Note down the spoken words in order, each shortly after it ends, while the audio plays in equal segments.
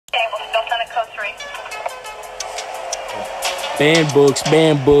Banned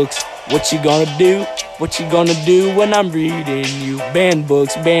books, what you gonna do? What you gonna do when I'm reading you? Banned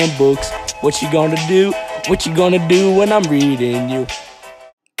books, what you gonna do? What you gonna do when I'm reading you?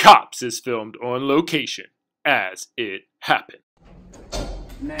 Cops is filmed on location as it happened.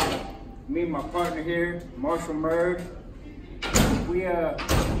 Now, me and my partner here, Marshall Murd,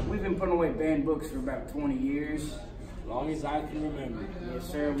 we've been putting away banned books for about 20 years. As long as I can remember.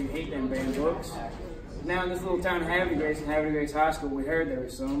 Yes, sir, we hate them banned books. Now in this little town of Havre de Grace High School, we heard there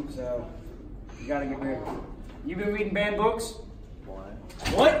was some, so you gotta get rid of them. You been reading banned books?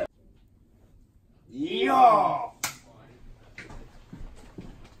 What? Yeah!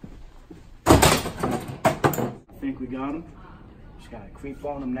 I think we got them. Just gotta creep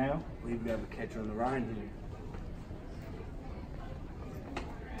on them now. I believe we have a catcher on the Rhine here.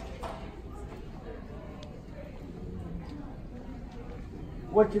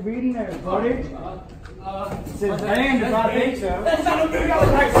 What you reading there, buddy? It says banned, if I think so. That's not a big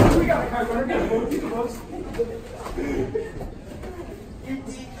guy. We got a card. We're going to books.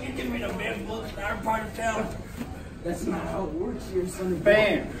 You can read a banned book in our part of town. That's not how it works here, son.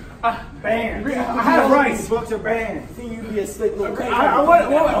 Banned. Banned. I have rights. Books are banned. See, you be a slick little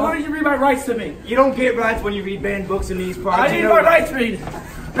Why don't you read my rights to me? You don't get rights when you read banned books in these parts. I need my rights read.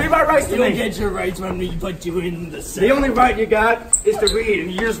 Read my rights to You don't me. get your rights when we put you in the cell. The only right you got is to read,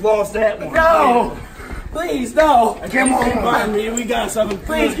 and you just lost that one. No. Please, no. Come on. Come on, we got something.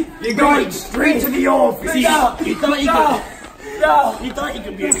 Please. You're going straight to the office. No. You thought you could. No. You thought you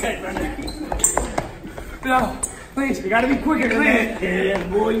could be a cat runner. No. Please. You gotta be quicker than that. Yeah,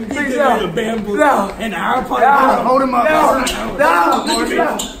 boy, you Please, think no. you're a bamboo. No. And our part No. Hold him up. No.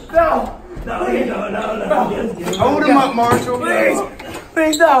 Hold him up, Marshall. Please.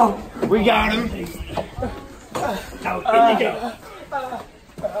 Please, no. We got him. Now, in you go.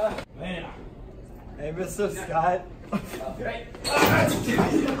 Man. Hey, Mr. Scott.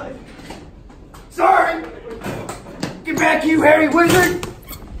 Sorry. Get back, you hairy wizard.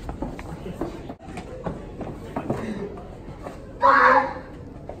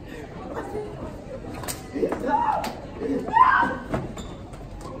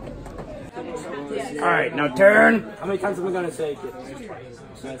 All right, now turn. How many times am I gonna say it?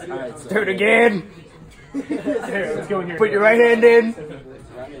 Alright, so. Turn again. Here, let's go in here. Put your right hand in.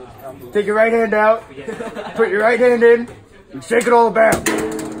 Take your right hand out. Put your right hand in. And shake it all about.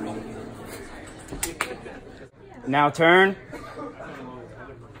 Now turn.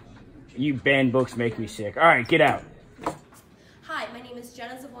 You banned books make me sick. All right, get out. Hi, my name is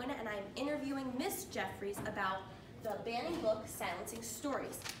Jenna Zavoyna, and I'm interviewing Miss Jeffries about the banning book, Silencing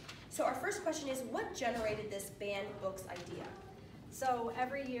Stories. So our first question is, what generated this banned books idea? So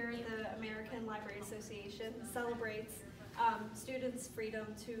every year, the American Library Association celebrates students'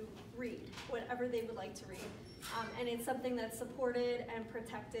 freedom to read whatever they would like to read. And it's something that's supported and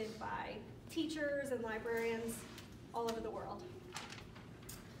protected by teachers and librarians all over the world.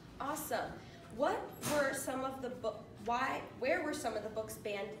 Awesome. What were some of the where were some of the books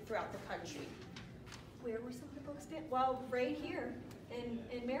banned throughout the country? Where were some of the books banned? Well, right here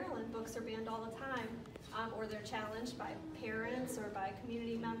in Maryland, books are banned all the time, or they're challenged by parents or by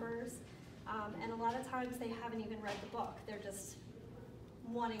community members. And a lot of times they haven't even read the book. They're just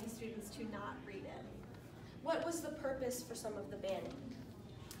wanting students to not read it. What was the purpose for some of the banning?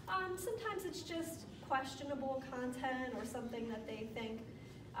 Sometimes it's just questionable content or something that they think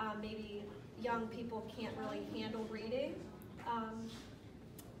maybe young people can't really handle reading.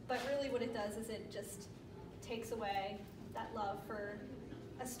 But really what it does is it just takes away that love for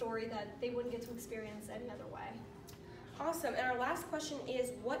a story that they wouldn't get to experience any other way. Awesome. And our last question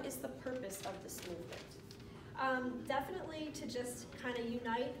is, what is the purpose of this movement? Definitely to just kind of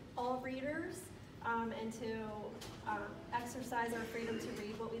unite all readers and to exercise our freedom to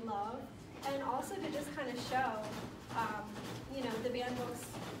read what we love, and also to just kind of show, you know, the banned books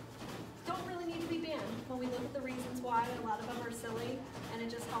don't really need to be banned. When we look at the reasons why, a lot of them are silly, and it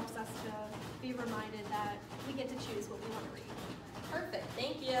just helps us to be reminded that we get to choose what we want to read. Perfect.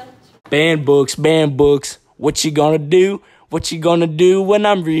 Thank you. Banned books, what you gonna do? What you gonna do when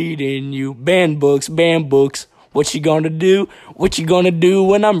I'm reading you? Banned books, what you gonna do? What you gonna do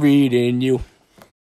when I'm reading you?